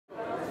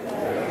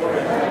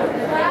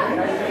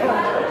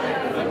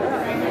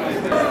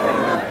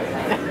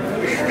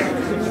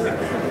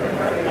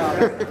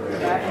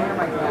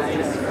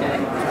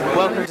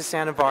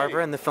Santa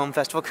Barbara and the film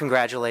festival.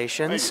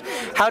 Congratulations.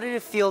 How did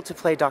it feel to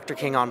play Dr.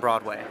 King on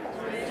Broadway?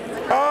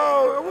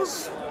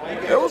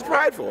 It was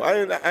prideful.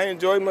 I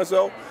enjoyed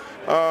myself.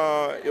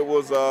 It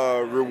was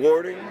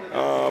rewarding,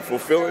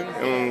 fulfilling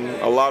in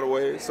a lot of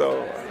ways.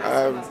 So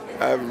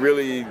I'm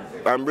really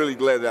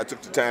glad that I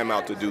took the time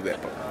out to do that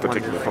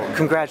particular film.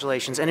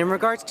 Congratulations. And in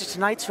regards to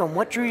tonight's film,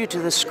 what drew you to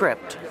the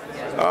script?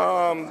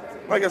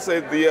 Like I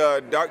said,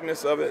 the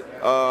darkness of it,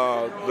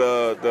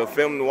 the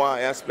film noir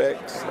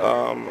aspects.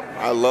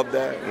 I love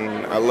that,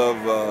 and I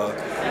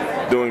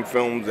love doing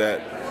films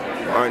that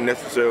aren't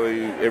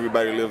necessarily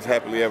everybody lives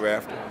happily ever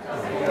after.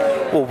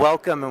 Well,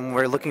 welcome, and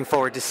we're looking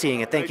forward to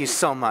seeing it. Thank you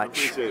so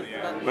much. Appreciate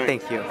it.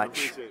 Thank you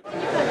much.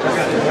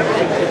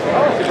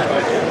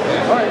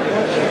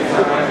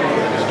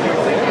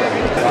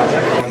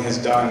 Everyone has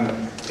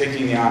done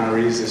picking the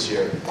honorees this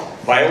year.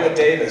 Viola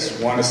Davis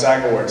won a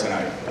SAG Award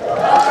tonight.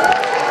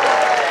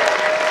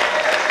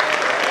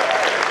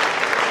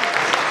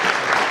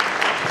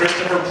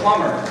 Christopher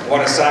Plummer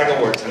won a SAG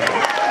Award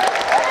tonight.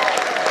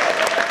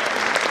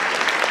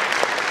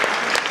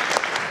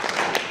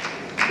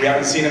 We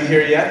haven't seen him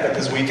here yet, but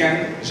this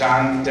weekend,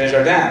 Jean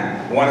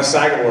Desjardins won a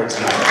SAG Award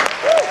tonight.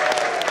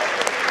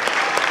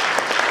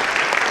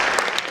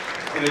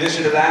 In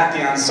addition to that,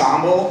 the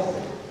ensemble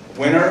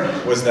winner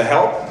was The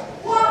Help,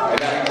 and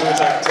that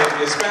includes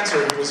Octavia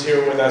Spencer, who was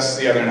here with us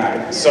the other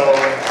night. So,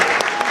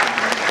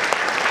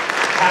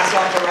 hats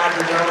off to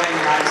Roger Durling,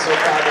 and I'm so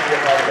proud to be a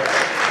part of it.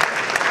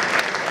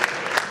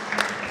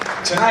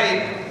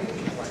 Tonight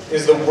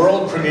is the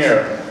world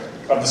premiere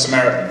of The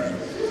Samaritan.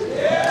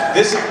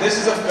 This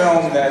is a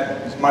film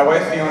that my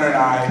wife Fiona and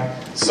I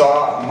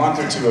saw a month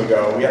or two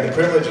ago. We had the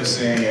privilege of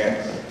seeing it,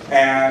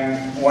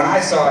 and when I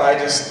saw it, I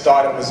just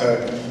thought it was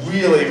a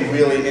really,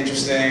 really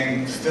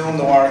interesting film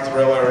noir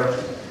thriller.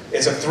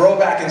 It's a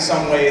throwback in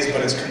some ways,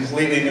 but it's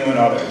completely new in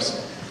others.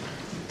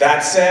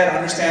 That said,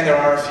 understand there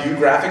are a few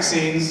graphic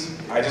scenes.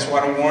 I just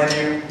want to warn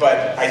you,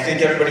 but I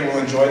think everybody will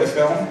enjoy the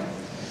film.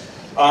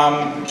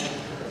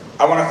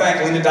 I want to thank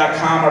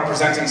lynda.com, our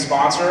presenting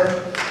sponsor.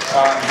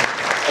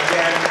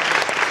 Again,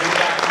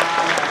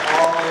 lynda.com and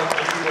all of the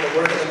people that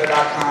work at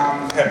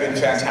lynda.com have been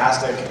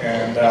fantastic,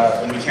 and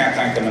we can't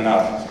thank them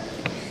enough.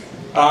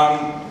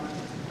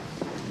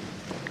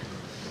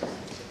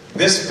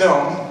 This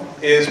film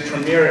is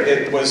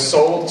it was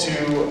sold to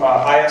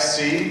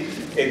IFC.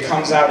 It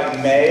comes out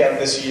in May of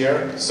this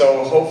year,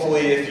 so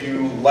hopefully if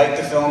you like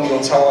the film, you'll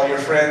tell all your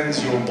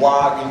friends, you'll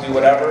blog, you'll do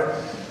whatever.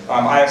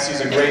 IFC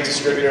is a great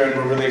distributor, and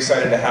we're really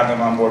excited to have them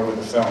on board with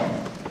the film.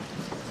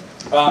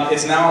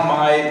 It's now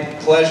my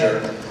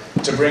pleasure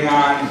to bring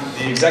on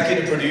the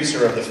executive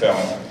producer of the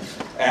film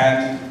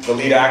and the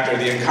lead actor,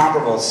 the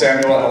incomparable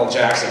Samuel L.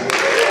 Jackson.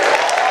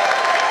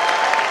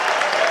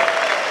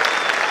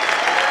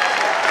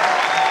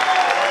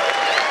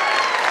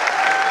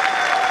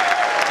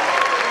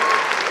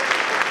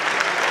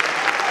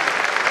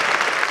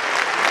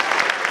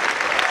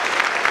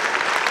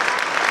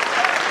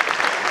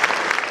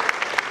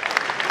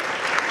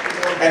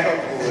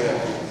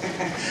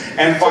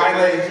 And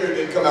finally, I'm sure it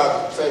didn't come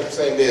out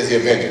same day as the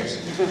Avengers.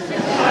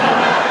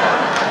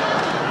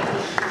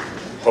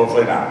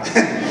 Hopefully not.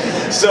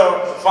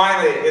 So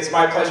finally, it's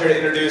my pleasure to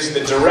introduce the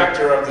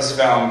director of this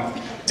film,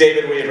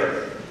 David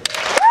Weaver.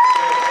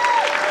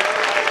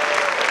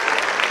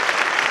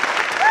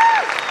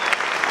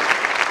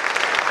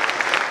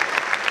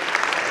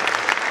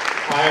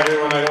 Hi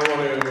everyone, I don't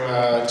want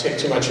to take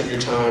too much of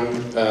your time.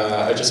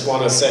 I just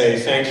want to say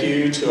thank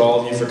you to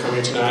all of you for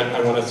coming tonight.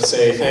 I want to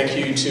say thank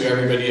you to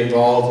everybody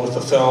involved with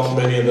the film.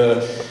 Many of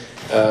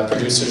the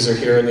producers are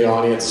here in the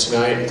audience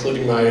tonight,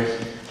 including my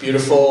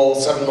beautiful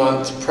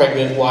 7-month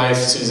pregnant wife,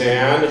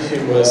 Suzanne,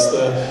 who was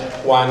the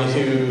one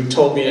who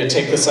told me to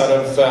take this out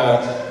of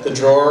the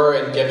drawer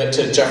and give it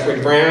to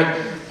Jeffrey Brandt,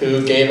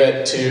 who gave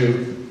it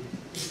to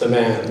the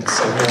man,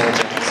 Samuel L.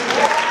 Jackson.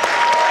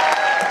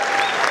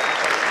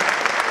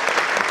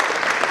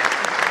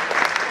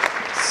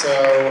 So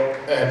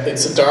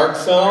it's a dark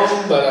film,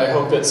 but I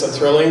hope it's a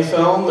thrilling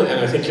film, and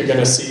I think you're going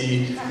to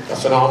see a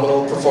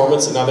phenomenal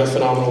performance, another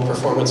phenomenal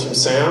performance from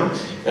Sam.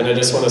 And I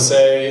just want to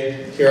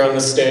say, here on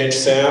the stage,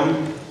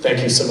 Sam,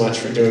 thank you so much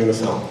for doing the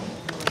film.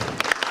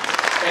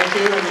 Thank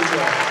you, and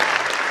enjoy.